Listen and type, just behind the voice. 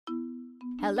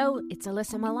Hello, it's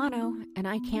Alyssa Milano, and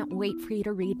I can't wait for you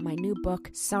to read my new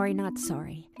book, Sorry Not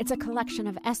Sorry. It's a collection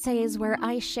of essays where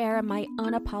I share my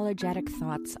unapologetic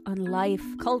thoughts on life,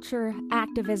 culture,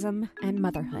 activism, and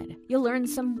motherhood. You'll learn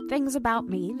some things about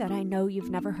me that I know you've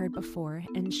never heard before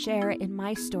and share in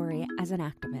my story as an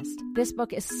activist. This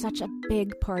book is such a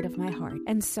big part of my heart,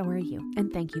 and so are you,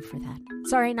 and thank you for that.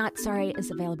 Sorry Not Sorry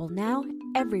is available now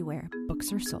everywhere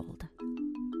books are sold.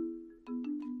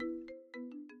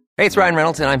 Hey, it's Ryan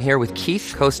Reynolds, and I'm here with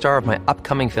Keith, co-star of my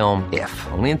upcoming film, If,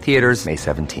 only in theaters May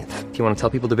 17th. Do you want to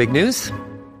tell people the big news?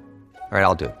 All right,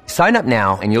 I'll do it. Sign up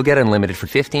now and you'll get unlimited for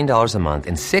 $15 a month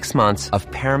and 6 months of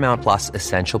Paramount Plus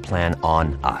Essential Plan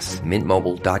on us.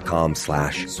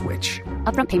 MintMobile.com/switch.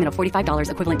 Upfront payment of $45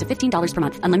 equivalent to $15 per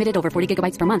month. Unlimited over 40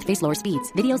 gigabytes per month. Face lower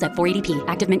speeds. Videos at 480p.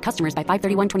 Active Mint customers by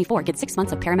 531.24 get 6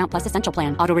 months of Paramount Plus Essential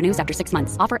Plan. Auto renews after 6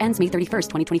 months. Offer ends May 31st,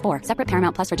 2024. Separate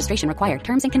Paramount Plus registration required.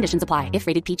 Terms and conditions apply if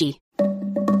rated PG.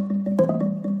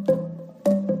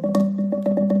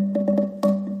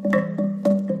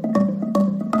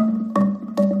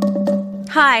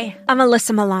 Hi, I'm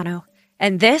Alyssa Milano,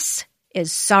 and this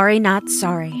is Sorry Not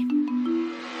Sorry.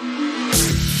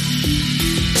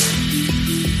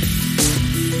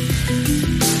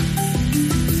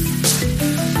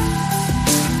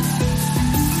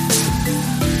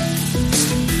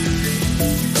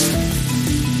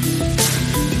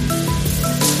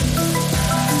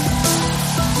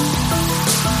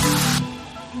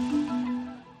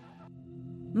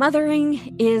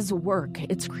 Mothering is work.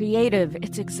 It's creative.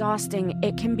 It's exhausting.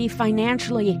 It can be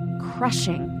financially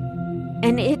crushing.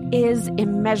 And it is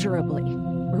immeasurably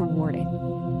rewarding.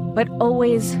 But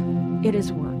always, it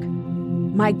is work.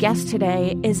 My guest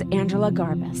today is Angela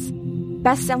Garbus,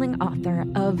 best-selling author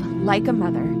of Like a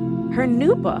Mother. Her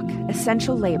new book,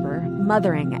 Essential Labor: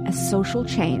 Mothering as Social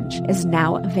Change, is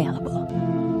now available.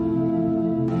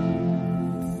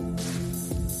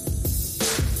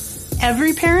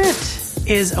 Every parent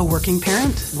is a working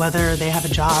parent, whether they have a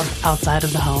job outside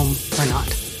of the home or not.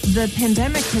 The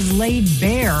pandemic has laid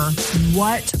bare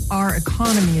what our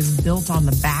economy is built on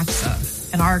the backs of.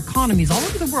 And our economies all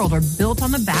over the world are built on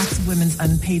the backs of women's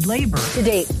unpaid labor. To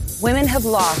date, women have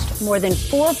lost more than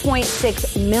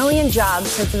 4.6 million jobs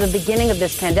since the beginning of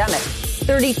this pandemic,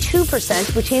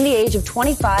 32% between the age of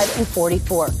 25 and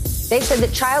 44. They said that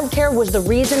childcare was the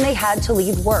reason they had to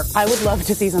leave work. I would love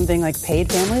to see something like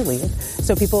paid family leave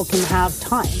so people can have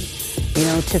time,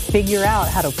 to figure out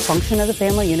how to function as a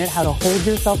family unit, how to hold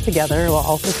yourself together while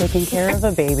also taking care of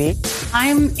a baby.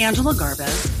 I'm Angela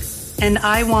Garbus, and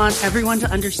I want everyone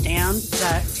to understand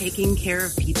that taking care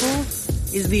of people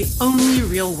is the only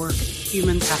real work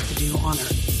humans have to do on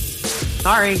Earth.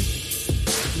 Sorry,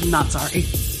 not sorry.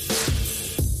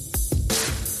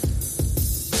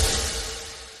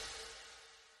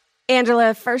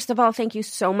 Angela, first of all, thank you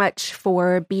so much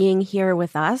for being here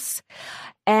with us.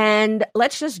 And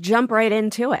let's just jump right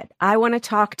into it. I want to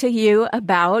talk to you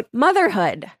about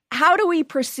motherhood. How do we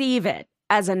perceive it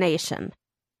as a nation?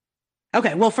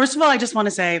 Okay, well, first of all, I just want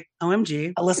to say,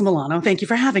 OMG, Alyssa Milano, thank you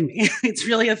for having me. It's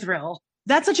really a thrill.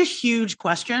 That's such a huge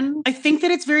question. I think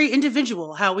that it's very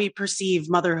individual how we perceive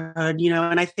motherhood,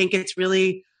 and I think it's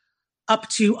really up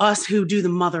to us who do the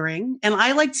mothering. And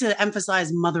I like to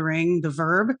emphasize mothering, the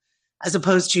verb, as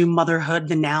opposed to motherhood,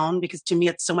 the noun, because to me,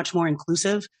 it's so much more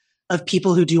inclusive of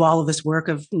people who do all of this work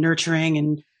of nurturing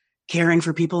and caring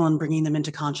for people and bringing them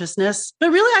into consciousness. But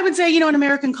really, I would say, in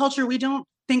American culture, we don't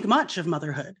think much of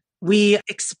motherhood. We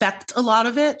expect a lot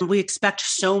of it. We expect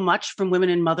so much from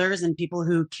women and mothers and people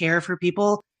who care for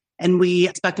people, and we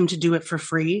expect them to do it for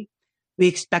free. We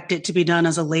expect it to be done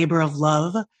as a labor of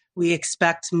love. We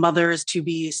expect mothers to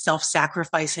be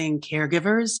self-sacrificing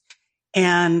caregivers.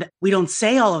 And we don't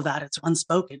say all of that. It's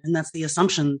unspoken. And that's the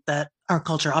assumption that our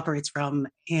culture operates from.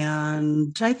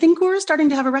 And I think we're starting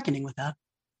to have a reckoning with that.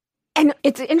 And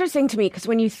it's interesting to me because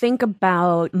when you think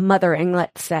about mothering,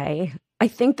 let's say, I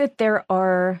think that there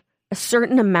are a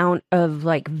certain amount of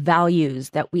values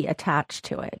that we attach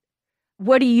to it.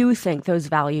 What do you think those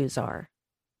values are?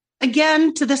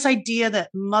 Again, to this idea that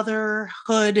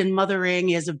motherhood and mothering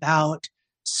is about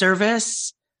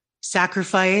service,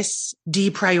 sacrifice,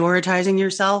 deprioritizing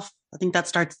yourself. I think that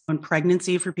starts in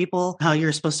pregnancy for people, how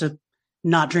you're supposed to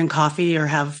not drink coffee or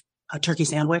have a turkey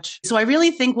sandwich. So I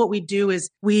really think what we do is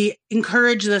we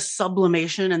encourage the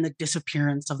sublimation and the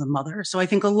disappearance of the mother. So I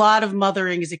think a lot of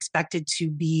mothering is expected to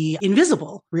be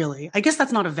invisible, really. I guess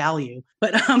that's not a value,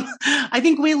 but I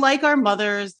think we like our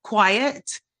mothers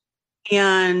quiet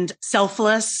and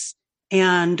selfless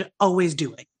and always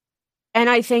doing. And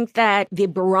I think that the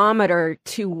barometer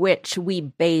to which we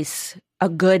base a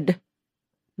good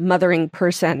mothering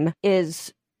person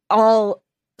is all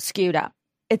skewed up.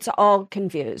 It's all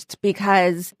confused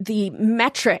because the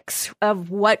metrics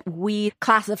of what we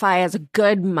classify as a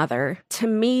good mother, to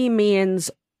me, means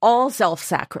all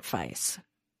self-sacrifice.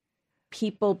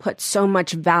 People put so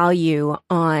much value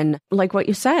on, like what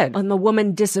you said, on the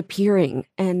woman disappearing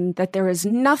and that there is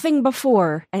nothing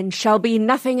before and shall be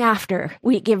nothing after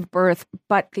we give birth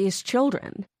but these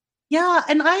children. Yeah.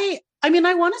 And I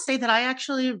want to say that I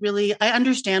actually I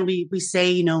understand we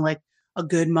say, like a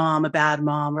good mom, a bad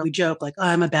mom, or we joke like, oh,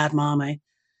 I'm a bad mom. I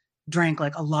drank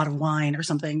like a lot of wine or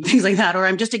something, things like that. Or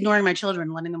I'm just ignoring my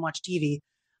children, letting them watch TV.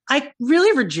 I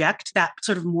really reject that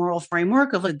sort of moral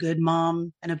framework of a good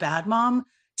mom and a bad mom.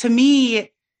 To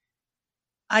me,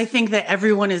 I think that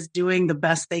everyone is doing the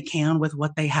best they can with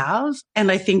what they have.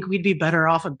 And I think we'd be better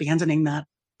off abandoning that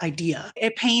idea.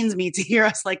 It pains me to hear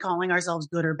us like calling ourselves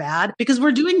good or bad, because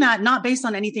we're doing that not based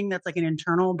on anything that's like an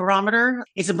internal barometer.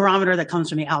 It's a barometer that comes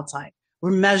from the outside.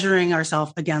 We're measuring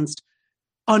ourselves against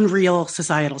unreal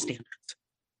societal standards.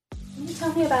 Can you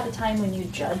tell me about a time when you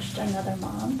judged another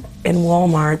mom? In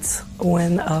Walmart,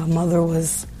 when a mother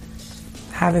was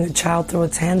having a child throw a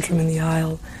tantrum in the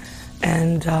aisle,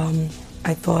 and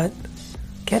I thought,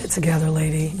 get it together,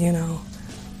 lady,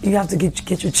 You have to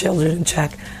get your children in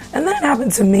check. And that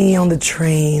happened to me on the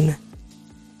train.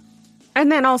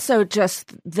 And then also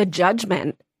just the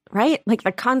judgment, right? Like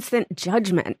the constant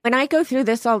judgment. When I go through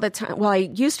this all the time, well, I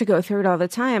used to go through it all the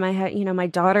time. I had, my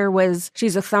daughter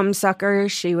she's a thumb sucker.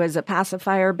 She was a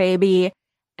pacifier baby.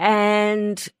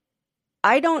 And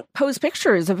I don't post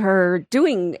pictures of her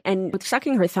doing and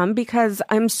sucking her thumb because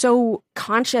I'm so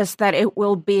conscious that I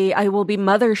will be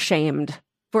mother shamed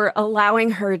for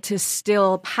allowing her to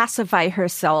still pacify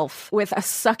herself with a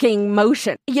sucking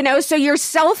motion. So you're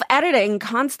self-editing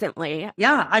constantly.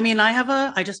 Yeah.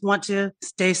 I just want to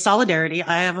stay solidarity.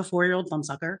 I have a 4-year-old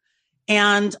thumbsucker.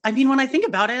 And when I think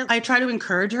about it, I try to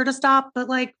encourage her to stop, but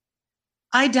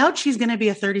I doubt she's going to be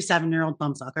a 37-year-old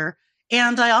thumbsucker.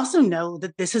 And I also know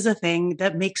that this is a thing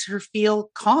that makes her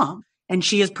feel calm, and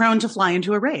she is prone to fly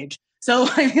into a rage. So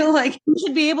I feel like we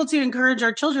should be able to encourage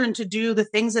our children to do the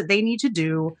things that they need to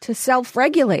do. To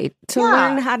self-regulate, to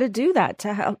learn how to do that,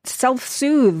 to help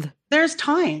self-soothe. There's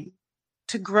time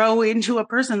to grow into a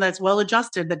person that's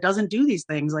well-adjusted, that doesn't do these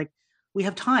things. We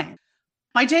have time.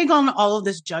 My take on all of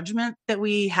this judgment that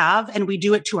we have, and we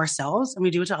do it to ourselves and we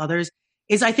do it to others,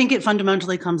 is I think it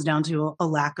fundamentally comes down to a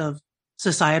lack of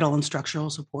societal and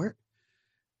structural support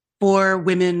for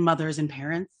women, mothers, and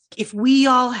parents. If we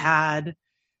all had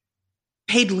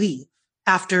paid leave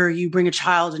after you bring a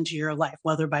child into your life,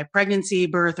 whether by pregnancy,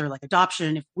 birth, or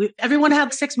adoption, if everyone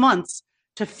had 6 months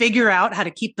to figure out how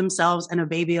to keep themselves and a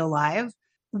baby alive,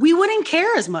 we wouldn't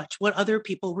care as much what other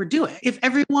people were doing. If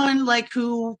everyone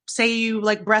who say you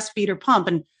breastfeed or pump,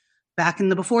 and back in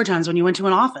the before times when you went to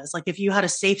an office, if you had a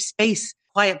safe space,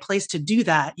 quiet place to do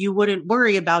that, you wouldn't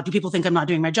worry about, do people think I'm not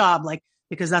doing my job?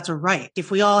 Because that's a right. If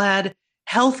we all had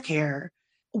healthcare,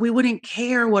 we wouldn't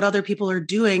care what other people are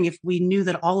doing if we knew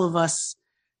that all of us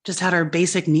just had our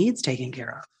basic needs taken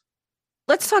care of.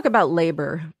 Let's talk about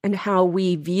labor and how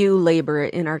we view labor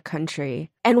in our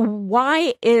country. And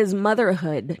why is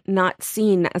motherhood not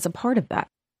seen as a part of that?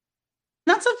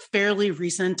 That's a fairly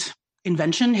recent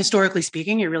invention. Historically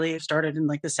speaking, it really started in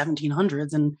the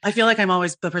 1700s. And I feel like I'm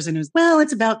always the person who's,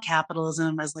 it's about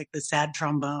capitalism as the sad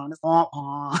trombone.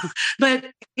 But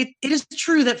it is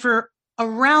true that for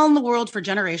around the world for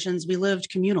generations, we lived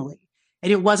communally.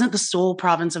 And it wasn't the sole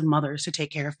province of mothers to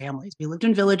take care of families. We lived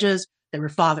in villages. There were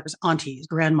fathers, aunties,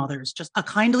 grandmothers, just a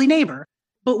kindly neighbor.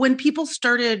 But when people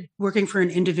started working for an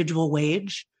individual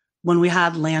wage, when we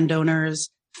had landowners,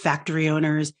 factory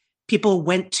owners, people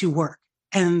went to work.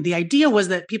 And the idea was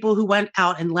that people who went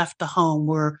out and left the home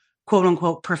were quote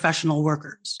unquote professional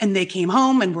workers. And they came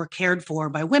home and were cared for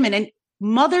by women. And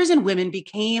mothers and women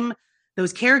became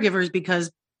those caregivers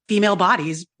because female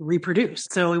bodies reproduce.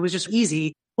 So it was just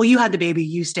easy. Well, you had the baby,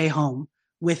 you stay home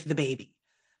with the baby.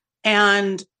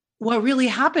 And what really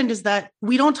happened is that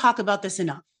we don't talk about this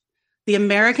enough. The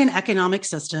American economic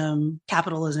system,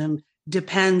 capitalism,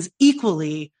 depends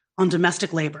equally on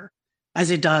domestic labor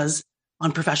as it does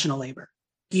on professional labor.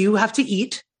 You have to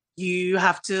eat. You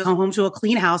have to come home to a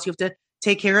clean house. You have to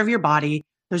take care of your body.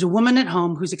 There's a woman at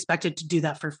home who's expected to do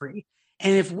that for free.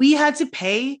 And if we had to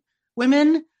pay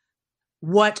women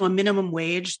what a minimum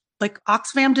wage,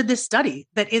 Oxfam did this study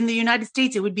that in the United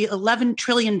States, it would be $11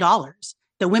 trillion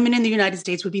that women in the United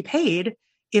States would be paid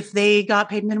if they got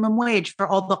paid minimum wage for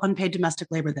all the unpaid domestic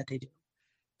labor that they do.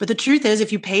 But the truth is,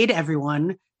 if you paid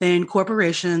everyone, then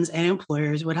corporations and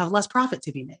employers would have less profit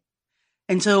to be made.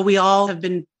 And so we all have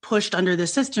been pushed under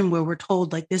this system where we're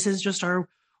told this is just our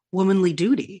womanly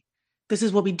duty this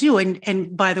is what we do.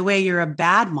 And by the way, you're a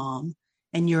bad mom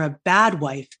and you're a bad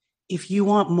wife if you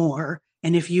want more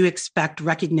and if you expect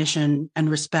recognition and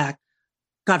respect,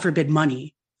 God forbid,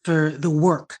 money for the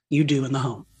work you do in the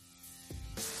home.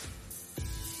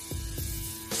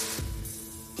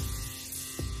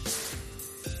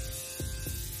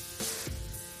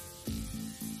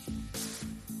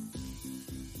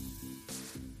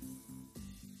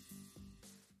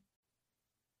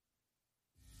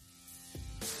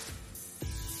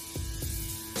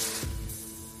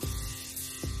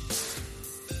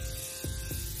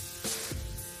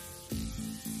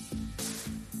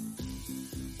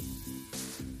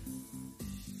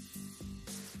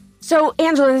 So,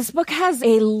 Angela, this book has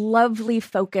a lovely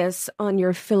focus on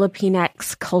your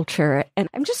Filipinx culture. And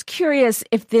I'm just curious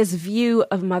if this view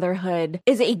of motherhood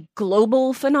is a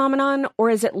global phenomenon or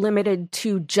is it limited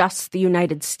to just the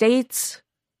United States?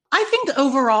 I think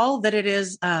overall that it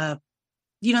is,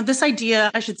 this idea,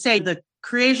 I should say, the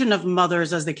creation of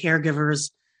mothers as the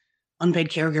caregivers, unpaid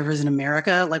caregivers in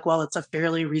America, like while it's a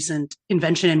fairly recent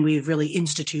invention and we've really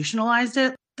institutionalized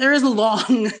it, there is a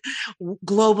long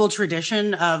global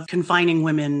tradition of confining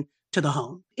women to the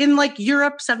home. In like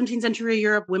Europe, 17th century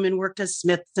Europe, women worked as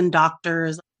smiths and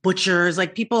doctors, butchers,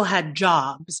 like people had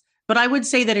jobs. But I would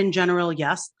say that in general,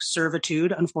 yes,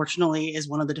 servitude, unfortunately, is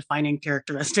one of the defining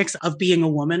characteristics of being a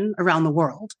woman around the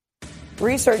world.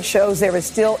 Research shows there is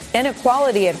still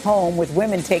inequality at home, with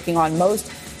women taking on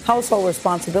most household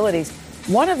responsibilities.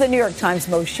 One of the New York Times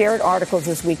most shared articles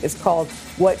this week is called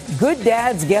 "What Good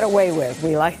Dads Get Away With."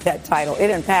 We like that title. It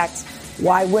unpacks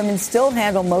why women still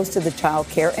handle most of the child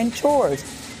care and chores.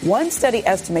 One study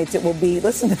estimates it will be,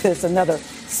 listen to this, another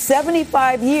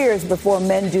 75 years before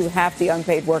men do half the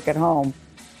unpaid work at home.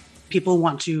 People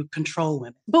want to control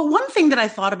women. But one thing that I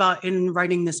thought about in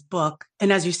writing this book,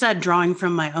 and as you said, drawing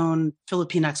from my own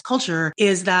Filipinx culture,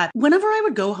 is that whenever I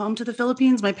would go home to the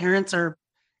Philippines, my parents are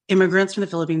immigrants from the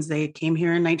Philippines. They came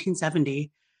here in 1970.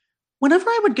 Whenever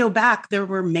I would go back, there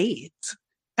were maids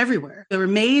everywhere. There were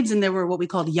maids and there were what we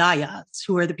called yayas,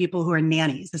 who are the people who are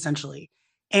nannies, essentially.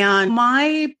 And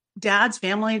my dad's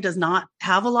family does not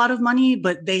have a lot of money,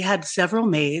 but they had several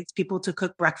maids, people to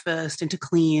cook breakfast and to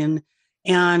clean.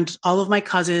 And all of my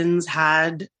cousins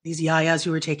had these yayas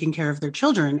who were taking care of their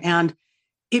children. And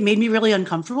it made me really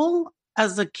uncomfortable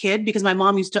as a kid because my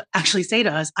mom used to actually say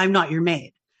to us, "I'm not your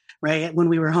maid," right? When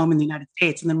we were home in the United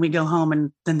States. And then we go home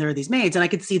and then there are these maids. And I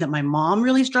could see that my mom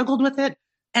really struggled with it.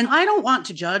 And I don't want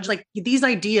to judge, like these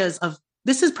ideas of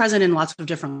this is present in lots of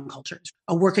different cultures,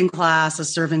 a working class, a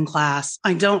serving class.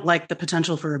 I don't like the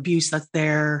potential for abuse that's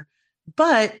there,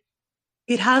 but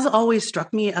it has always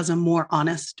struck me as a more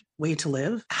honest way to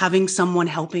live. Having someone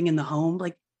helping in the home,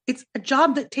 like it's a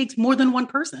job that takes more than one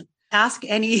person. Ask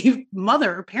any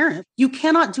mother or parent. You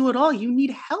cannot do it all. You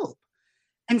need help.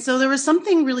 And so there was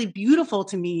something really beautiful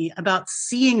to me about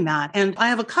seeing that. And I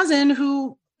have a cousin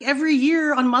who every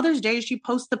year on Mother's Day, she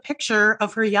posts the picture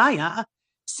of her yaya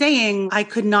saying, "I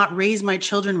could not raise my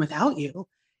children without you."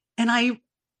 And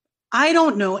I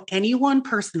don't know anyone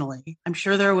personally. I'm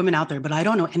sure there are women out there, but I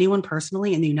don't know anyone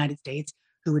personally in the United States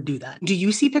who would do that. Do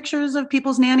you see pictures of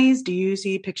people's nannies? Do you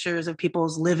see pictures of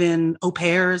people's live-in au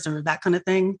pairs or that kind of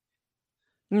thing?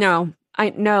 No,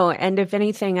 I know. And if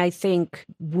anything, I think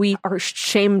we are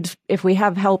shamed if we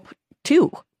have help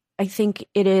too. I think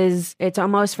it's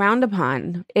almost frowned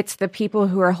upon. It's the people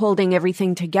who are holding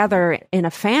everything together in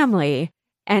a family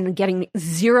and getting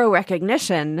zero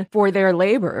recognition for their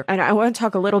labor. And I want to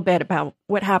talk a little bit about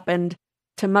what happened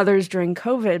to mothers during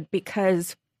COVID,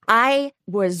 because I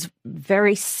was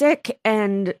very sick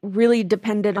and really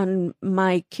depended on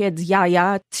my kids'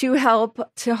 yaya to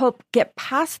help get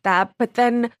past that. But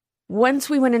then once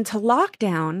we went into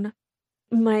lockdown,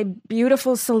 my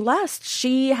beautiful Celeste,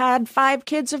 she had 5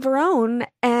 kids of her own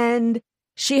and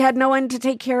she had no one to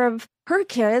take care of her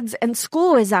kids, and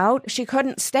school was out. She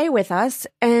couldn't stay with us.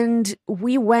 And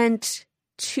we went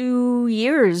 2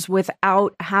 years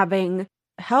without having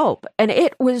help. And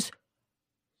it was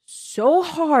so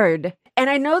hard. And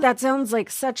I know that sounds like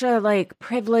such a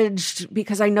privileged,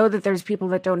 because I know that there's people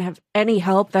that don't have any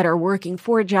help that are working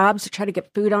 4 jobs to try to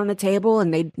get food on the table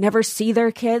and they never see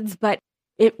their kids. But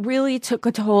it really took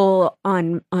a toll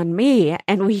on me.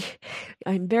 And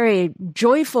I'm very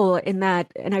joyful in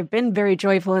that. And I've been very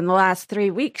joyful in the last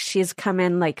 3 weeks. She's come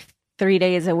in 3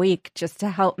 days a week just to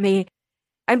help me.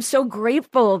 I'm so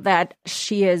grateful that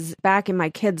she is back in my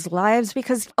kids' lives,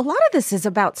 because a lot of this is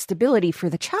about stability for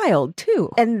the child too.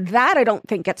 And that I don't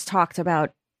think gets talked about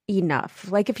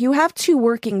enough. Like if you have 2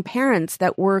 working parents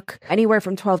that work anywhere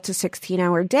from 12 to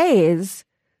 16-hour days,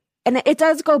 and it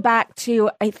does go back to,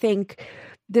 I think,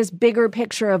 this bigger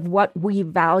picture of what we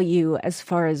value as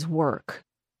far as work.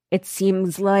 It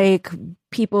seems like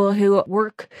people who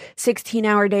work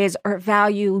 16-hour days are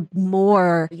valued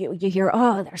more. You hear,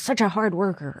 oh, they're such a hard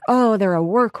worker. Oh, they're a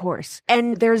workhorse.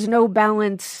 And there's no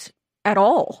balance at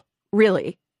all,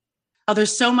 really. Oh,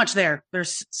 there's so much there.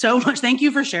 There's so much. Thank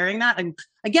you for sharing that. And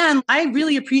again, I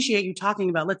really appreciate you talking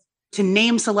about, to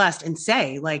name Celeste and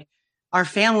say, like, our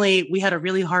family, we had a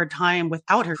really hard time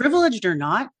without her. Privileged or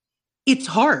not, it's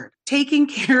hard. Taking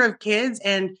care of kids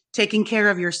and taking care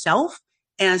of yourself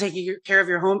and taking care of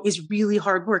your home is really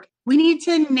hard work. We need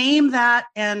to name that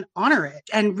and honor it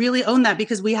and really own that,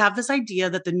 because we have this idea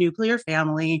that the nuclear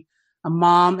family, a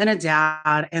mom and a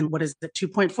dad, and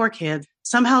 2.4 kids,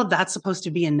 somehow that's supposed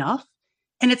to be enough.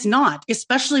 And it's not,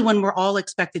 especially when we're all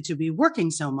expected to be working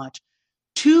so much.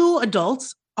 2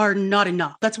 adults are not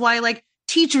enough. That's why,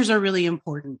 teachers are really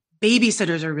important.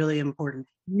 Babysitters are really important.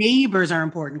 Neighbors are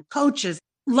important. Coaches,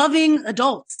 loving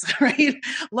adults, right?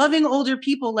 Loving older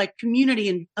people, like community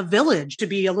and a village, to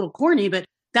be a little corny, but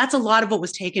that's a lot of what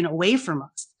was taken away from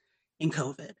us in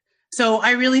COVID. So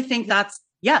I really think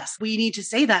yes, we need to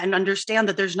say that and understand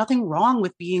that there's nothing wrong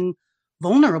with being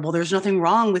vulnerable. There's nothing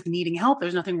wrong with needing help.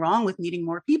 There's nothing wrong with needing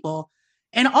more people.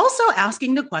 And also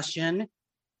asking the question,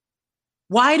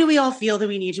 why do we all feel that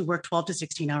we need to work 12 to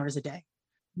 16 hours a day?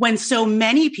 When so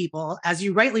many people, as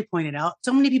you rightly pointed out,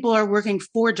 so many people are working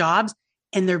 4 jobs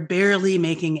and they're barely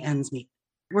making ends meet.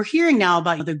 We're hearing now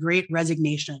about the great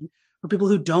resignation for people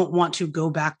who don't want to go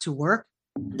back to work.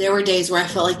 There were days where I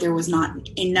felt like there was not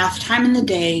enough time in the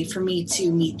day for me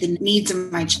to meet the needs of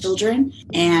my children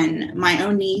and my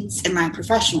own needs and my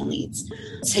professional needs.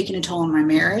 It's taking a toll on my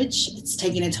marriage. It's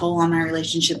taking a toll on my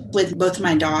relationship with both of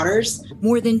my daughters.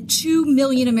 More than 2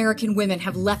 million American women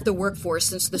have left the workforce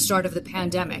since the start of the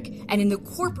pandemic. And in the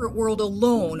corporate world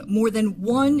alone, more than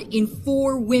 1 in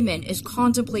 4 women is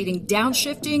contemplating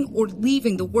downshifting or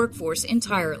leaving the workforce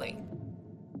entirely.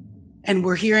 And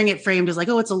we're hearing it framed as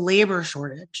it's a labor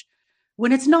shortage,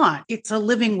 when it's not. It's a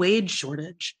living wage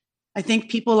shortage. I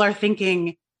think people are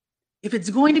thinking, if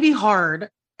it's going to be hard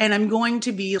and I'm going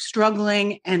to be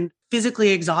struggling and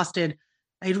physically exhausted,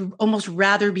 I'd almost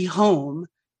rather be home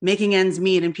making ends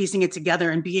meet and piecing it together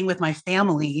and being with my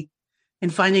family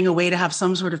and finding a way to have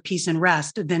some sort of peace and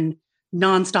rest than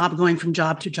nonstop going from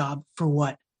job to job. For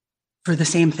what? For the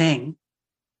same thing.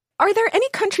 Are there any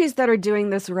countries that are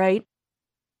doing this right?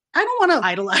 I don't want to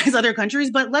idolize other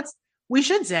countries, but we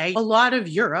should say a lot of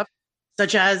Europe,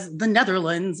 such as the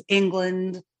Netherlands,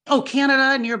 England,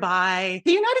 Canada nearby.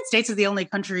 The United States is the only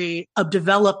country, a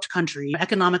developed country,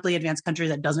 economically advanced country,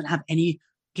 that doesn't have any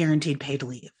guaranteed paid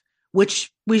leave,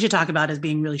 which we should talk about as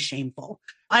being really shameful.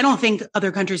 I don't think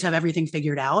other countries have everything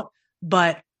figured out,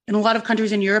 but in a lot of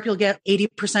countries in Europe, you'll get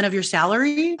 80% of your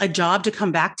salary, a job to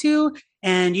come back to.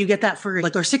 And you get that for or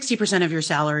 60% of your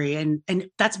salary. And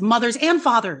that's mothers and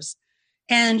fathers.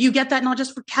 And you get that not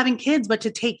just for having kids, but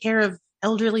to take care of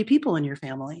elderly people in your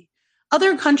family.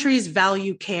 Other countries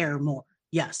value care more.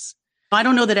 Yes. I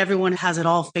don't know that everyone has it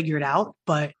all figured out,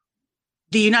 but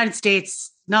the United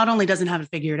States not only doesn't have it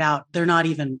figured out, we're not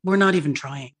even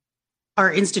trying.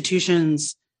 Our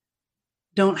institutions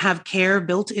don't have care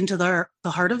built into the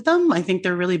heart of them. I think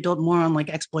they're really built more on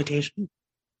exploitation.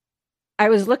 I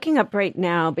was looking up right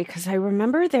now because I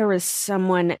remember there was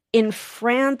someone in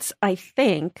France, I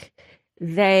think,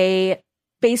 they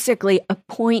basically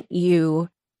appoint you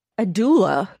a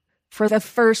doula for the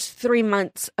first 3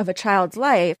 months of a child's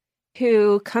life,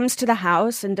 who comes to the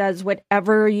house and does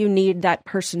whatever you need that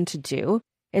person to do.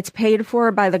 It's paid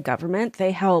for by the government.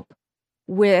 They help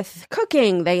with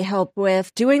cooking. They help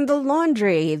with doing the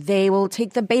laundry. They will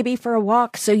take the baby for a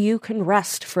walk so you can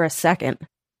rest for a second.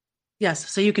 Yes,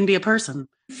 so you can be a person.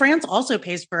 France also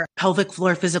pays for pelvic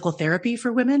floor physical therapy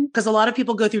for women, because a lot of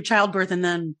people go through childbirth and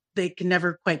then they can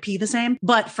never quite pee the same.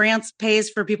 But France pays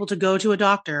for people to go to a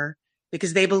doctor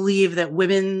because they believe that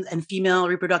women and female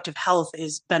reproductive health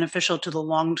is beneficial to the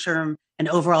long-term and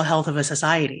overall health of a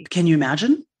society. Can you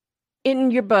imagine? In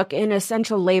your book, In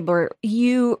Essential Labor,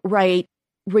 you write,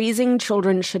 raising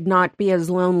children should not be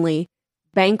as lonely,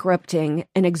 bankrupting,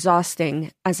 and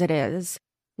exhausting as it is.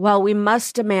 While we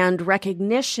must demand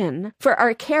recognition for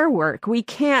our care work, we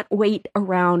can't wait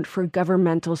around for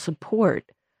governmental support.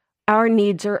 Our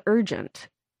needs are urgent.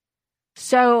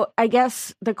 So I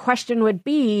guess the question would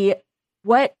be,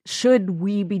 what should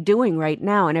we be doing right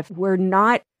now? And if we're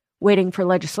not waiting for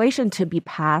legislation to be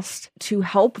passed to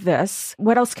help this,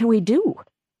 what else can we do?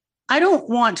 I don't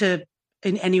want to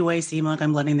in any way seem like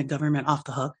I'm letting the government off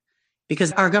the hook,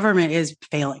 because our government is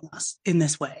failing us in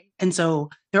this way. And so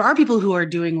there are people who are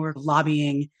doing work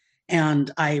lobbying,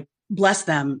 and I bless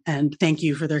them and thank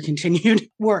you for their continued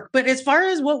work. But as far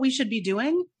as what we should be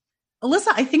doing,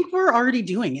 Alyssa, I think we're already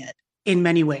doing it in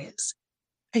many ways.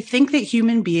 I think that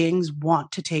human beings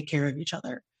want to take care of each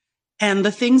other. And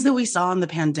the things that we saw in the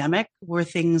pandemic were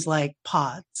things like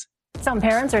pods. Some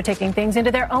parents are taking things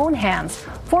into their own hands,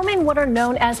 forming what are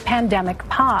known as pandemic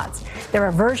pods. They're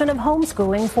a version of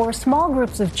homeschooling for small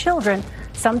groups of children,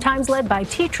 sometimes led by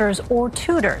teachers or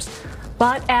tutors.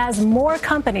 But as more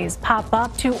companies pop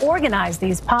up to organize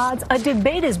these pods, a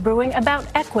debate is brewing about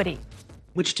equity.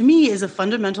 Which to me is a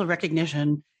fundamental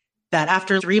recognition that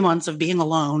after 3 months of being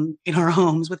alone in our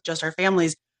homes with just our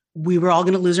families, we were all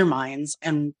going to lose our minds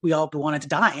and we all wanted to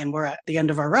die and we're at the end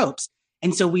of our ropes.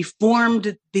 And so we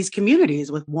formed these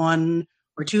communities with 1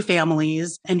 or 2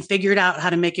 families and figured out how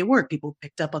to make it work. People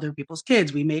picked up other people's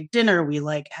kids. We made dinner. We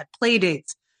had play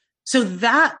dates. So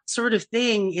that sort of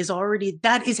thing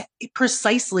that is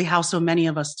precisely how so many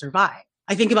of us survive.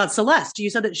 I think about Celeste. You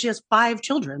said that she has 5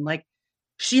 children.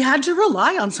 She had to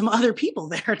rely on some other people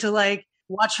there to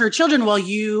watch her children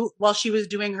while she was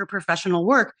doing her professional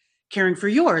work, caring for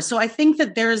yours. So I think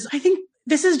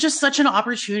this is just such an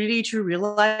opportunity to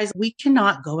realize we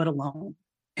cannot go it alone.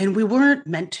 And we weren't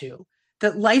meant to.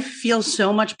 That life feels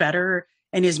so much better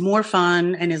and is more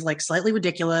fun and is slightly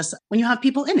ridiculous when you have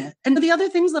people in it. And the other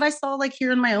things that I saw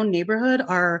here in my own neighborhood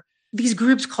are these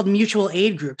groups called mutual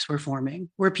aid groups were forming,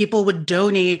 where people would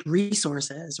donate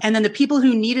resources. And then the people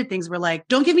who needed things were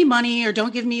don't give me money or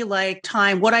don't give me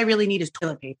time. What I really need is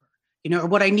toilet paper, or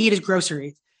what I need is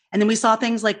groceries. And then we saw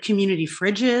things like community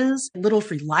fridges, little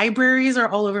free libraries are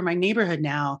all over my neighborhood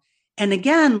now. And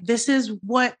again, this is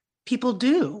what people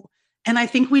do. And I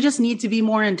think we just need to be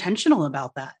more intentional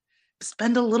about that.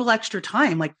 Spend a little extra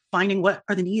time, finding what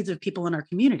are the needs of people in our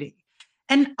community.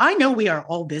 And I know we are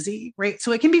all busy, right?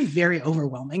 So it can be very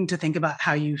overwhelming to think about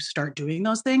how you start doing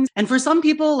those things. And for some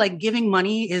people, giving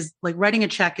money is writing a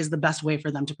check is the best way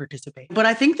for them to participate. But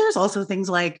I think there's also things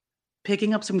like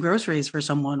picking up some groceries for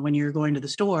someone when you're going to the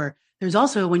store. There's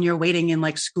also when you're waiting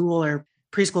in school or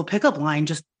preschool pickup line,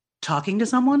 just talking to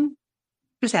someone,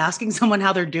 just asking someone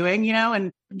how they're doing,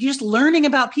 and just learning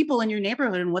about people in your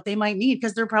neighborhood and what they might need,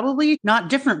 because they're probably not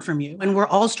different from you. And we're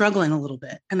all struggling a little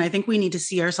bit. And I think we need to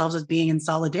see ourselves as being in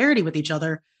solidarity with each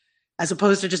other, as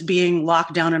opposed to just being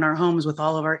locked down in our homes with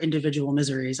all of our individual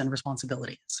miseries and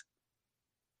responsibilities.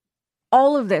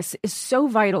 All of this is so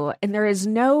vital, and there is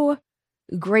no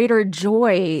greater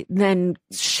joy than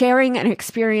sharing and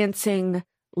experiencing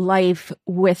life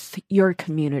with your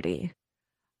community.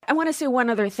 I want to say one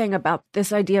other thing about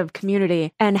this idea of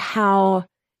community and how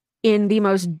in the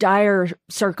most dire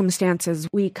circumstances,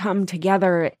 we come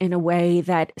together in a way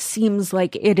that seems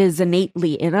like it is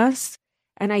innately in us.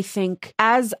 And I think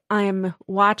as I'm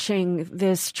watching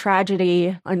this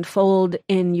tragedy unfold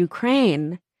in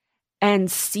Ukraine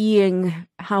and seeing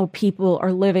how people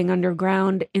are living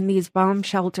underground in these bomb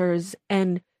shelters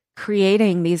and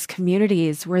creating these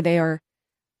communities where they are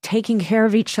taking care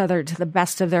of each other to the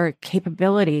best of their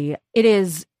capability. It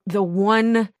is the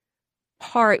one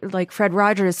part, like Fred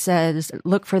Rogers says,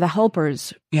 look for the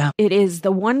helpers. Yeah. It is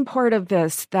the one part of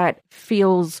this that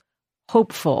feels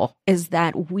hopeful, is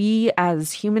that we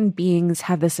as human beings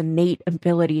have this innate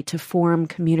ability to form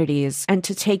communities and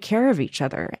to take care of each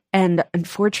other. And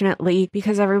unfortunately,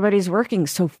 because everybody's working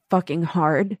so fucking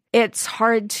hard, it's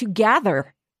hard to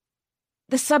gather.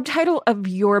 The subtitle of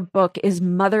your book is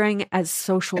Mothering as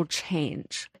Social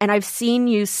Change. And I've seen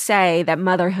you say that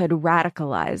motherhood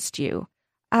radicalized you.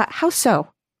 How so?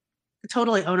 I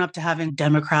totally own up to having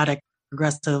democratic,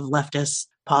 progressive, leftist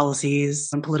policies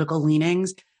and political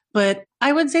leanings. But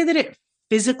I would say that it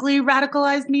physically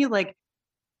radicalized me.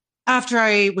 After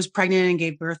I was pregnant and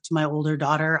gave birth to my older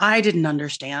daughter, I didn't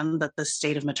understand that the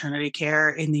state of maternity care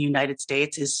in the United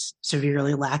States is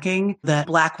severely lacking, that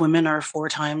Black women are 4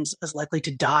 times as likely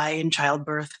to die in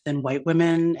childbirth than white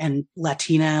women, and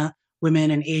Latina women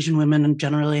and Asian women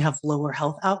generally have lower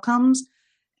health outcomes.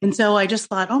 And so I just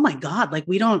thought, oh my God,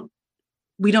 we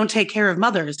don't take care of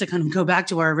mothers, to kind of go back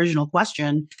to our original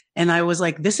question. And I was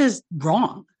like, this is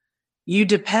wrong. You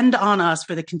depend on us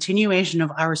for the continuation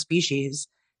of our species,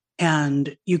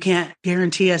 and you can't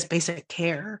guarantee us basic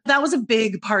care. That was a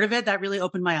big part of it that really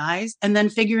opened my eyes. And then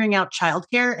figuring out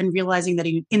childcare and realizing that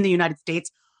in the United States,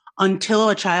 until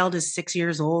a child is 6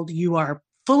 years old, you are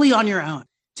fully on your own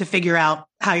to figure out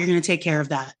how you're going to take care of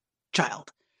that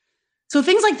child. So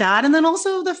things like that. And then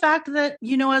also the fact that,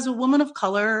 as a woman of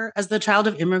color, as the child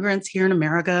of immigrants here in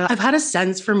America, I've had a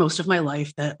sense for most of my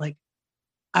life that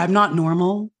I'm not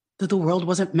normal, that the world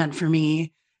wasn't meant for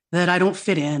me, that I don't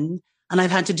fit in. And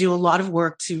I've had to do a lot of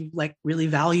work to really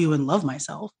value and love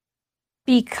myself.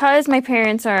 Because my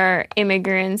parents are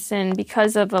immigrants and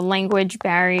because of a language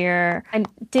barrier, I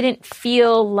didn't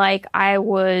feel like I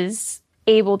was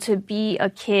able to be a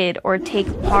kid or take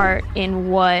part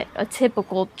in what a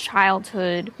typical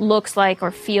childhood looks like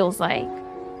or feels like.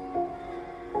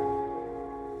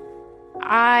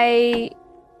 I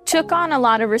took on a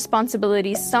lot of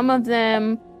responsibilities. Some of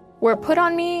them were put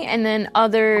on me, and then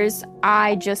others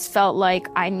I just felt like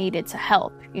I needed to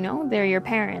help. You know, they're your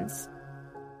parents.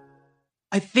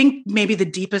 I think maybe the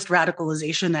deepest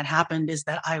radicalization that happened is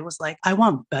that I was like, I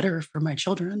want better for my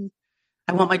children.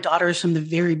 I want my daughters from the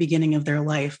very beginning of their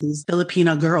life, these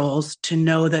Filipino girls, to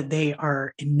know that they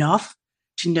are enough,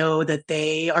 to know that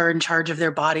they are in charge of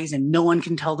their bodies and no one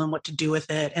can tell them what to do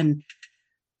with it. And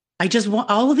I just want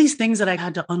all of these things that I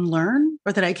had to unlearn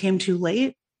or that I came too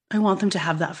late. I want them to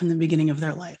have that from the beginning of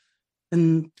their life.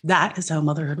 And that is how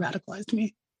motherhood radicalized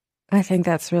me. I think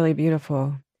that's really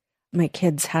beautiful. My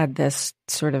kids had this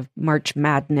sort of March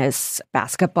Madness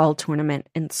basketball tournament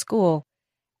in school,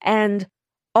 and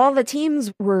all the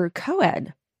teams were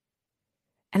co-ed.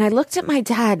 And I looked at my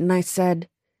dad and I said,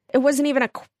 it wasn't even a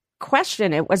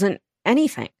question. It wasn't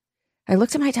anything. I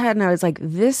looked at my dad and I was like,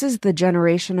 this is the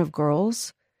generation of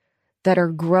girls that are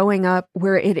growing up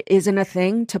where it isn't a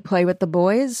thing to play with the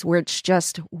boys, where it's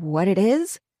just what it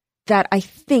is, that I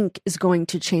think is going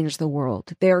to change the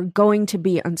world. They're going to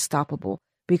be unstoppable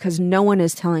because no one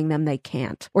is telling them they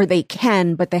can't, or they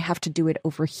can, but they have to do it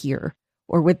over here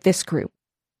or with this group.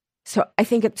 So I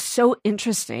think it's so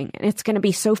interesting, and it's going to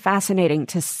be so fascinating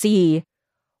to see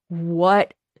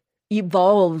what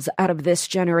evolves out of this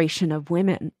generation of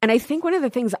women. And I think one of the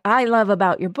things I love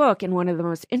about your book, and one of the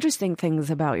most interesting things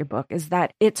about your book, is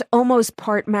that it's almost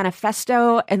part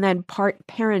manifesto and then part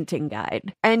parenting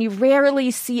guide. And you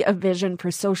rarely see a vision for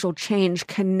social change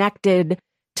connected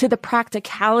to the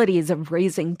practicalities of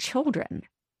raising children.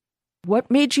 What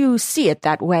made you see it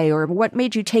that way, or what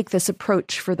made you take this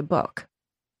approach for the book?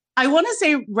 I want to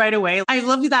say right away, I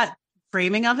love that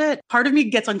framing of it. Part of me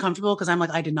gets uncomfortable because I'm like,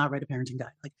 I did not write a parenting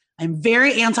guide. Like, I'm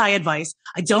very anti-advice.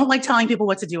 I don't like telling people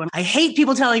what to do. And I hate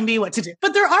people telling me what to do.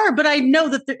 But I know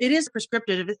that it is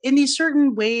prescriptive in these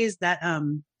certain ways that,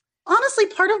 honestly,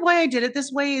 part of why I did it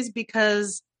this way is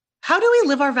because how do we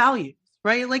live our values,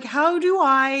 right? Like, how do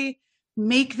I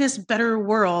make this better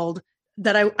world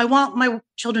that I want my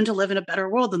children to live in a better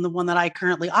world than the one that I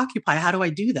currently occupy? How do I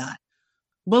do that?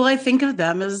 Well, I think of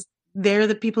them as they're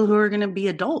the people who are going to be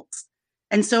adults.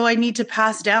 And so I need to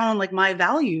pass down like my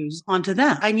values onto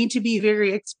them. I need to be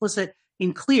very explicit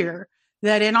and clear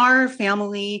that in our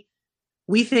family,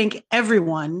 we think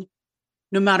everyone,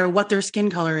 no matter what their skin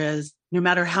color is, no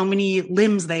matter how many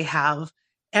limbs they have,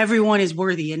 everyone is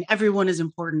worthy and everyone is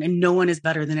important and no one is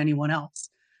better than anyone else.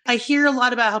 I hear a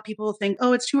lot about how people think,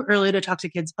 oh, it's too early to talk to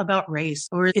kids about race,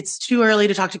 or it's too early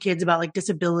to talk to kids about like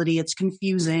disability. It's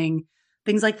confusing.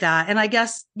 Things like that. And I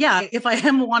guess, yeah, if I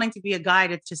am wanting to be a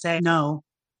guide, it's to say, no,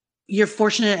 you're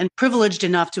fortunate and privileged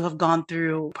enough to have gone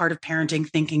through part of parenting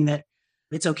thinking that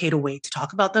it's okay to wait to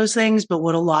talk about those things. But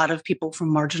what a lot of people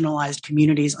from marginalized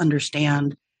communities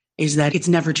understand is that it's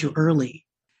never too early.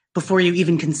 Before you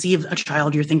even conceive a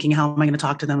child, you're thinking, how am I going to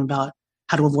talk to them about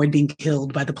how to avoid being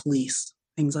killed by the police?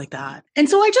 Things like that. And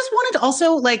so I just wanted to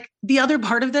also, like, the other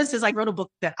part of this is I wrote a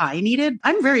book that I needed.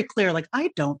 I'm very clear, like,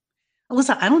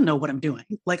 Alyssa, I don't know what I'm doing.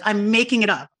 Like, I'm making it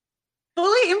up.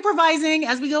 Fully improvising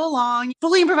as we go along.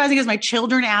 Fully improvising as my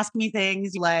children ask me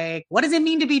things like, what does it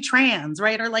mean to be trans,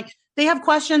 right? Or like, they have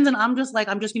questions and I'm just going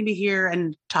to be here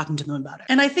and talking to them about it.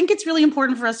 And I think it's really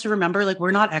important for us to remember, like,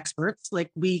 we're not experts. Like,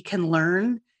 we can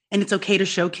learn, and it's okay to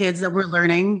show kids that we're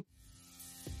learning.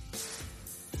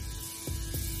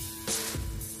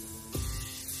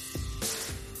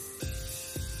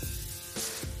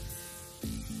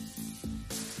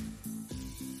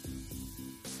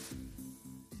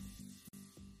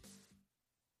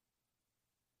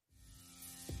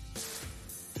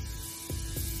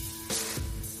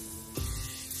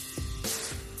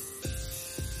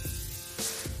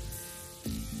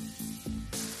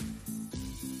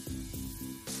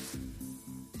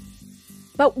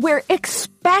 But we're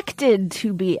expected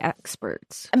to be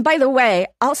experts. And by the way,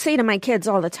 I'll say to my kids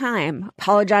all the time,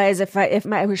 apologize if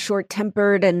I was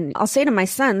short-tempered. And I'll say to my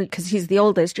son, because he's the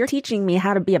oldest, you're teaching me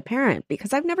how to be a parent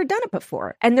because I've never done it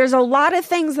before. And there's a lot of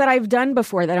things that I've done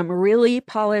before that I'm really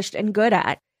polished and good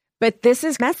at. But this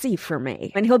is messy for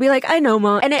me. And he'll be like, I know,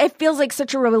 Mom. And it feels like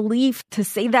such a relief to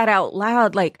say that out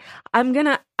loud. Like, I'm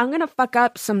gonna fuck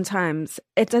up sometimes.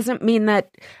 It doesn't mean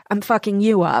that I'm fucking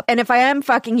you up. And if I am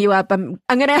fucking you up, I'm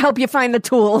gonna help you find the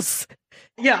tools.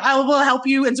 Yeah, I will help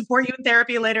you and support you in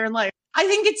therapy later in life. I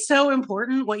think it's so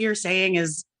important. What you're saying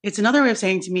is It's another way of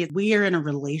saying to me, we are in a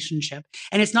relationship.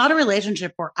 And it's not a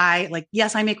relationship where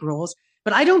yes, I make rules,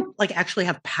 but I don't actually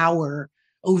have power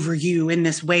over you in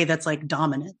this way that's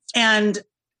dominant. And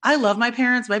I love my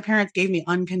parents. My parents gave me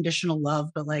unconditional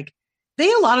love, but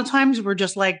they a lot of times were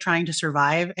just trying to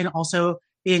survive and also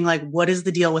being what is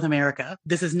the deal with America?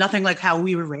 This is nothing like how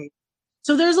we were raised.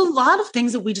 So there's a lot of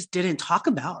things that we just didn't talk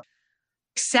about.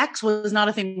 Sex was not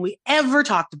a thing we ever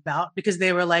talked about because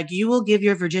they were you will give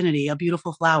your virginity, a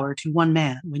beautiful flower, to one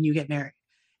man when you get married.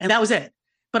 And that was it.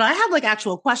 But I had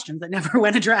actual questions that never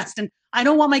went addressed. And I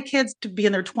don't want my kids to be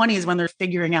in their 20s when they're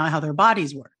figuring out how their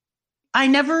bodies work. I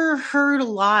never heard a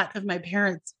lot of my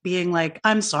parents being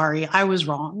I'm sorry, I was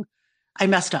wrong. I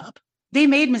messed up. They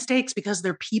made mistakes because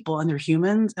they're people and they're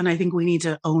humans. And I think we need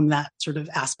to own that sort of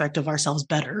aspect of ourselves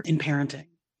better in parenting.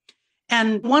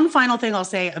 And one final thing I'll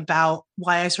say about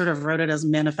why I sort of wrote it as a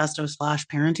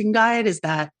manifesto/parenting guide is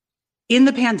that in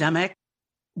the pandemic,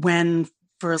 when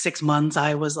for 6 months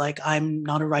I was I'm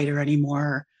not a writer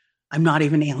anymore. I'm not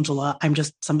even Angela. I'm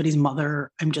just somebody's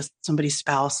mother. I'm just somebody's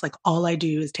spouse. All I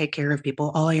do is take care of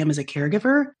people. All I am is a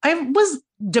caregiver. I was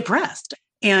depressed.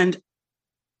 And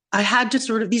I had to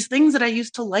sort of these things that I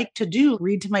used to like to do,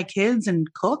 read to my kids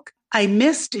and cook. I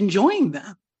missed enjoying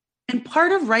them. And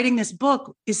part of writing this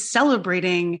book is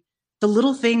celebrating the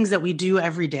little things that we do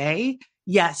every day.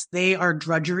 Yes, they are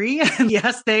drudgery.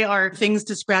 Yes, they are things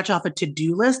to scratch off a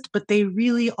to-do list, but they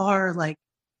really are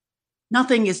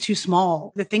nothing is too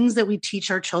small. The things that we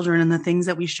teach our children and the things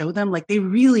that we show them, they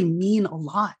really mean a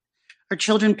lot. Our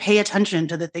children pay attention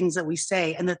to the things that we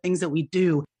say and the things that we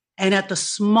do. And at the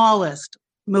smallest,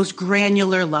 most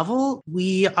granular level,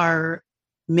 we are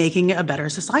making a better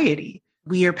society.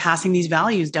 We are passing these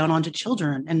values down onto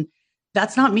children. And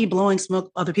that's not me blowing smoke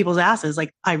up other people's asses.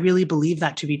 I really believe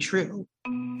that to be true.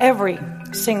 Every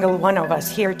single one of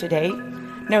us here today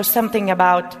knows something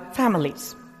about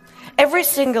families. Every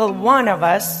single one of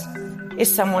us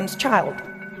is someone's child,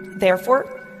 therefore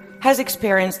has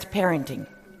experienced parenting.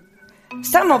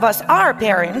 Some of us are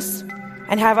parents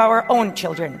and have our own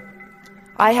children.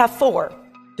 I have 4.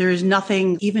 There is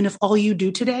nothing, even if all you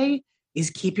do today is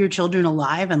keep your children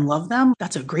alive and love them,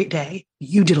 that's a great day.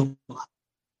 You did a lot.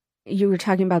 You were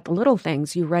talking about the little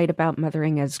things. You write about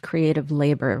mothering as creative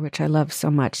labor, which I love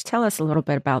so much. Tell us a little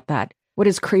bit about that. What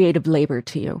is creative labor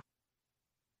to you?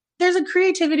 There's a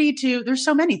creativity there's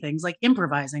so many things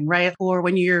improvising, right? Or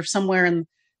when you're somewhere and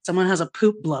someone has a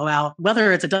poop blowout,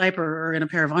 whether it's a diaper or in a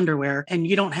pair of underwear, and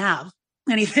you don't have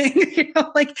anything,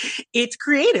 it's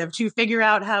creative to figure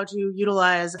out how to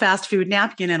utilize a fast food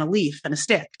napkin and a leaf and a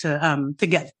stick to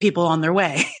get people on their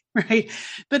way, right?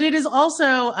 But it is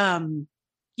also,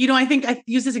 I think I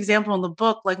use this example in the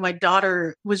book. My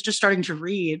daughter was just starting to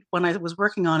read when I was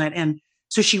working on it. And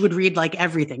so she would read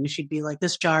everything. She'd be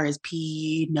this jar is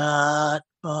peanut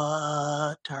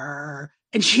butter.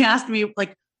 And she asked me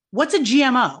what's a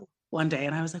GMO one day?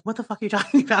 And I was what the fuck are you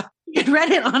talking about? You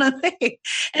read it on a thing.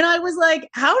 And I was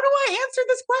how do I answer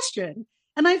this question?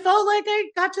 And I felt I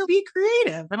got to be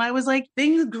creative. And I was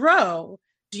things grow.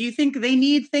 Do you think they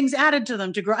need things added to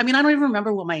them to grow? I mean, I don't even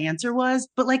remember what my answer was,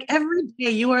 but every day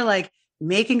you are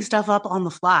making stuff up on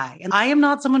the fly. And I am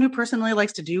not someone who personally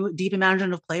likes to do deep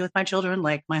imaginative play with my children.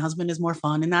 My husband is more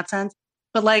fun in that sense.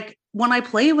 But when I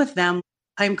play with them,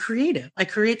 I'm creative. I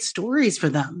create stories for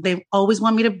them. They always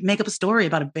want me to make up a story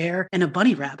about a bear and a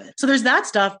bunny rabbit. So there's that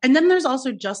stuff. And then there's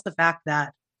also just the fact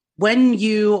that when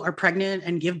you are pregnant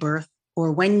and give birth,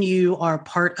 or when you are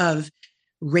part of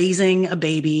raising a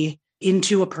baby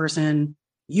into a person,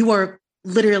 you are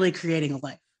literally creating a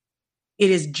life. It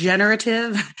is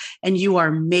generative, and you are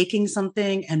making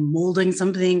something and molding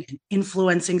something and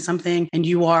influencing something. And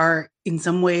you are in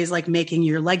some ways making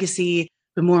your legacy,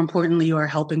 but more importantly, you are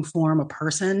helping form a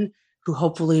person who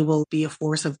hopefully will be a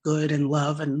force of good and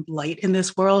love and light in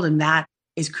this world. And that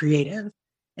is creative,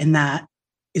 and that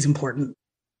is important.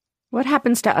 What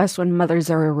happens to us when mothers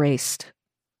are erased?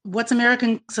 What's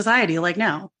American society like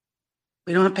now?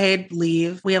 We don't have paid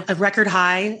leave. We have a record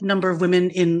high number of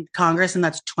women in Congress, and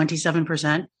that's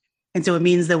 27%. And so it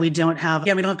means that we don't have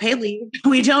paid leave.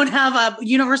 We don't have a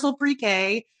universal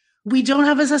pre-K. We don't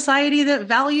have a society that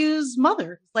values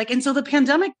mothers. And so the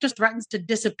pandemic just threatens to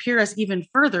disappear us even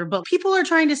further. But people are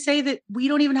trying to say that we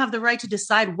don't even have the right to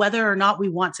decide whether or not we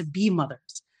want to be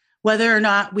mothers, whether or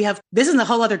not we have, this is a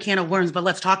whole other can of worms, but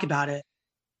let's talk about it.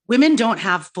 Women don't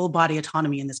have full body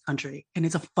autonomy in this country, and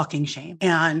it's a fucking shame.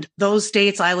 And those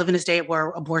states, I live in a state where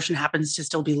abortion happens to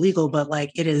still be legal, but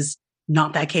it is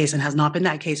not that case and has not been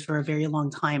that case for a very long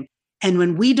time. And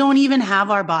when we don't even have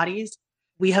our bodies,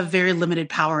 we have very limited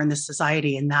power in this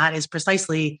society. And that is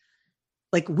precisely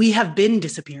Like, we have been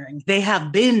disappearing. They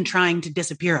have been trying to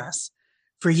disappear us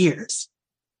for years.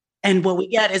 And what we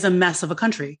get is a mess of a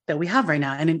country that we have right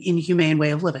now and an inhumane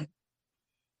way of living.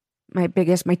 My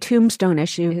tombstone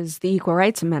issue is the Equal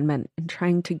Rights Amendment and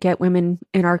trying to get women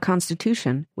in our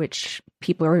Constitution, which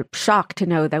people are shocked to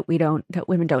know that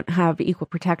women don't have equal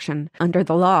protection under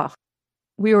the law.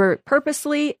 We were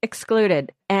purposely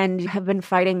excluded and have been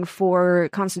fighting for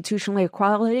constitutional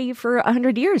equality for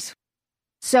 100 years.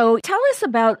 So tell us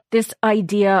about this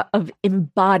idea of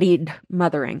embodied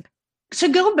mothering. To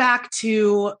go back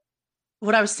to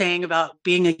what I was saying about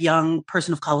being a young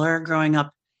person of color growing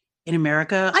up in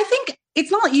America, I think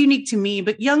it's not unique to me,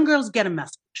 but young girls get a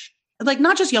message. Like,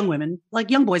 not just young women,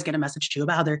 like young boys get a message too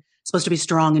about how they're supposed to be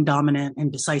strong and dominant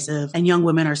and decisive. And young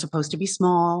women are supposed to be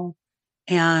small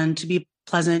and to be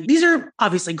pleasant. These are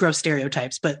obviously gross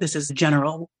stereotypes, but this is a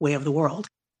general way of the world.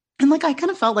 And like, I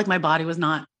kind of felt like my body was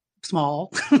not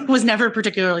small, was never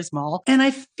particularly small. And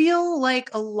I feel like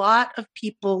a lot of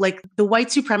people, like the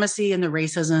white supremacy and the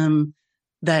racism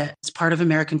that's part of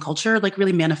American culture, like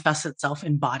really manifests itself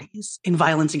in bodies, in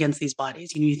violence against these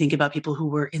bodies. You think about people who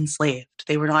were enslaved.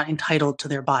 They were not entitled to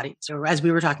their bodies. Or as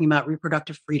we were talking about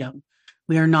reproductive freedom,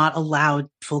 we are not allowed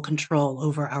full control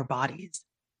over our bodies.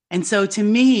 And so to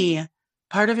me,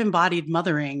 part of embodied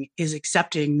mothering is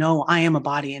accepting, no, I am a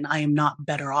body and I am not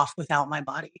better off without my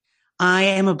body. I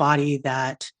am a body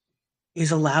that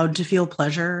is allowed to feel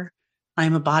pleasure. I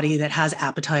am a body that has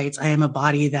appetites. I am a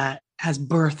body that has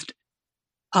birthed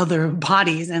other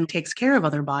bodies and takes care of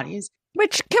other bodies.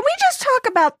 Which, can we just talk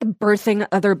about the birthing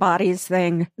other bodies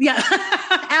thing? Yeah,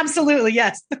 absolutely.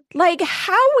 Yes. Like,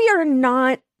 how we are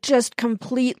not just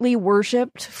completely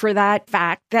worshipped for that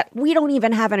fact that we don't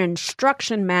even have an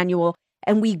instruction manual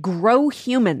and we grow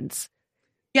humans.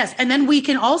 Yes. And then we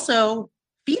can also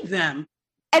feed them.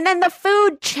 And then the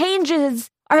food changes.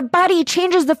 Our body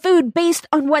changes the food based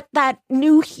on what that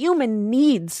new human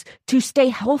needs to stay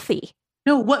healthy.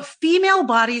 No, what female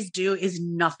bodies do is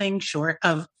nothing short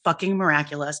of fucking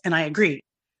miraculous. And I agree.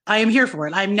 I am here for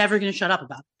it. I'm never going to shut up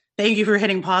about it. Thank you for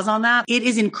hitting pause on that. It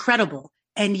is incredible.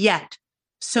 And yet,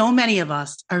 so many of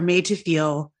us are made to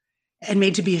feel and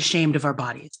made to be ashamed of our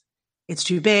bodies. It's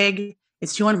too big.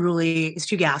 It's too unruly. It's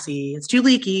too gassy. It's too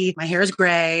leaky. My hair is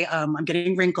gray. I'm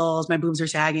getting wrinkles. My boobs are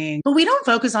sagging. But we don't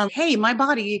focus on, hey, my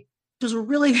body does a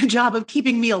really good job of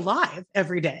keeping me alive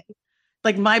every day.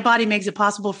 Like, my body makes it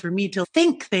possible for me to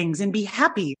think things and be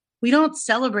happy. We don't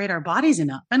celebrate our bodies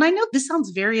enough. And I know this sounds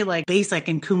very like basic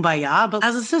and kumbaya, but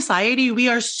as a society, we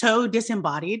are so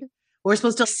disembodied. We're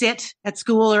supposed to sit at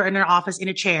school or in our office in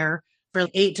a chair for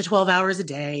 8 to 12 hours a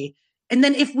day. And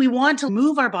then if we want to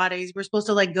move our bodies, we're supposed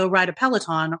to like go ride a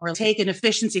Peloton or take an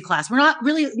efficiency class. We're not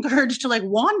really encouraged to like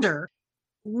wander.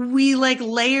 We like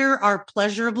layer our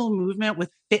pleasurable movement with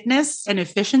fitness and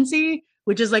efficiency,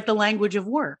 which is like the language of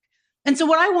work. And so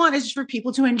what I want is just for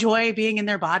people to enjoy being in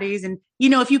their bodies. And,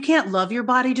 if you can't love your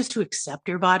body, just to accept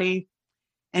your body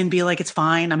and be like, it's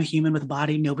fine. I'm a human with a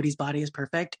body. Nobody's body is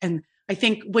perfect. And I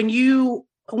think when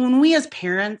we as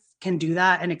parents can do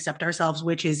that and accept ourselves,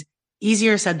 which is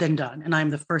easier said than done. And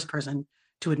I'm the first person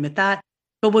to admit that.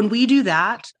 But when we do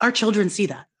that, our children see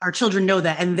that. Our children know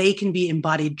that, and they can be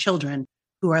embodied children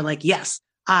who are like, yes,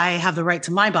 I have the right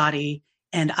to my body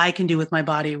and I can do with my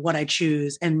body what I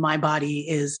choose. And my body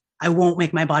is, I won't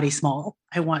make my body small.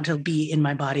 I want to be in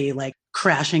my body, like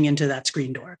crashing into that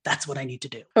screen door. That's what I need to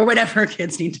do, or whatever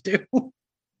kids need to do.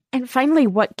 And finally,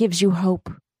 what gives you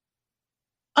hope?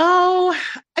 Oh,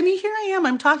 here I am.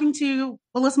 I'm talking to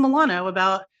Alyssa Milano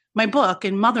about my book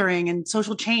and mothering and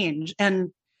social change.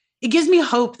 And it gives me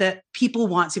hope that people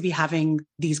want to be having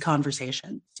these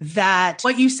conversations, that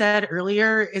what you said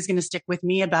earlier is going to stick with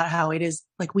me about how it is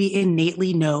like we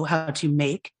innately know how to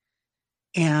make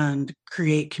and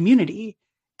create community.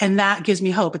 And that gives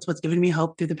me hope. It's what's given me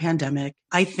hope through the pandemic.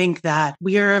 I think that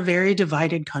we are a very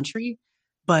divided country,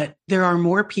 but there are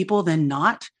more people than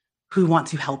not who want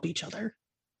to help each other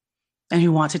and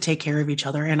who want to take care of each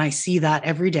other. And I see that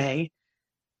every day.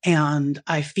 And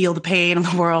I feel the pain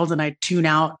of the world and I tune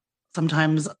out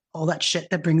sometimes all that shit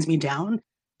that brings me down,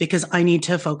 because I need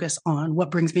to focus on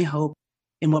what brings me hope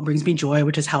and what brings me joy,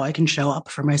 which is how I can show up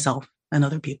for myself and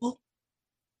other people.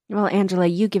 Well, Angela,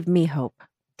 you give me hope.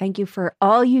 Thank you for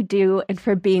all you do and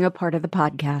for being a part of the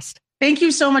podcast. Thank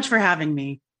you so much for having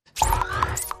me.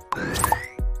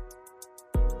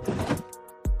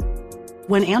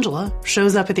 When Angela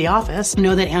shows up at the office,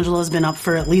 know that Angela's been up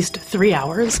for at least 3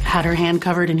 hours, had her hand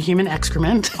covered in human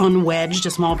excrement, unwedged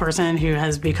a small person who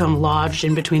has become lodged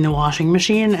in between the washing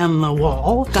machine and the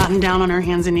wall, gotten down on her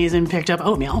hands and knees and picked up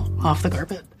oatmeal off the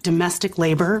carpet. domestic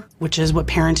labor, which is what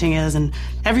parenting is, and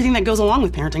everything that goes along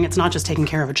with parenting. It's not just taking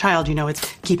care of a child,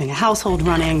 it's keeping a household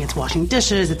running, it's washing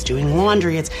dishes, it's doing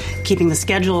laundry, it's keeping the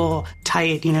schedule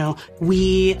tight,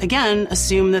 We, again,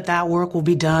 assume that work will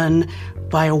be done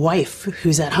by a wife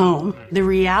who's at home. The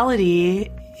reality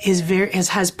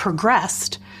has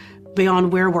progressed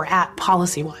beyond where we're at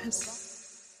policy-wise.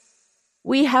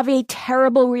 We have a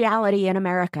terrible reality in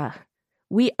America.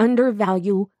 We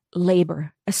undervalue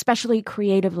labor, especially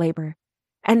creative labor.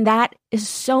 And that is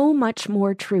so much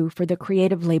more true for the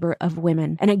creative labor of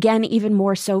women, and again, even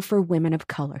more so for women of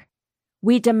color.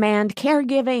 We demand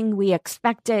caregiving, we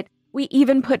expect it, we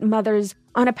even put mothers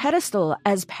on a pedestal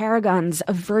as paragons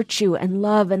of virtue and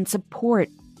love and support,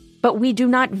 but we do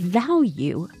not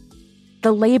value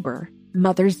the labor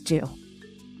mothers do.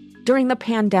 During the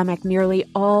pandemic, nearly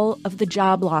all of the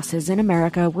job losses in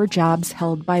America were jobs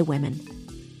held by women.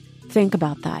 Think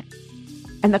about that.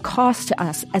 And the cost to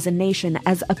us as a nation,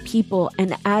 as a people,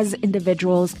 and as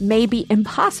individuals may be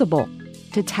impossible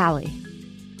to tally.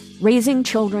 Raising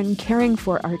children, caring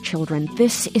for our children,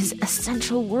 this is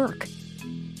essential work.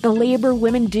 The labor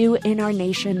women do in our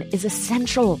nation is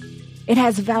essential. It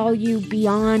has value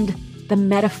beyond the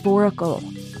metaphorical.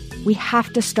 We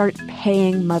have to start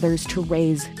paying mothers to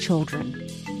raise children.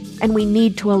 And we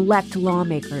need to elect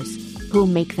lawmakers who will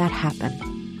make that happen.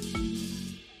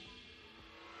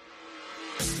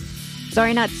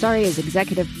 Sorry Not Sorry is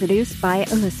executive produced by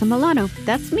Alyssa Milano.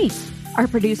 That's me. Our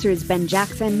producer is Ben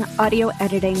Jackson, audio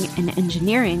editing and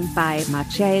engineering by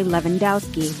Maciej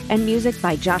Lewandowski, and music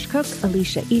by Josh Cook,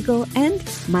 Alicia Eagle, and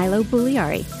Milo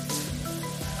Bugliari.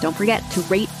 Don't forget to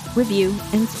rate, review,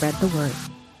 and spread the word.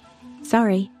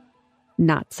 Sorry,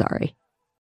 not sorry.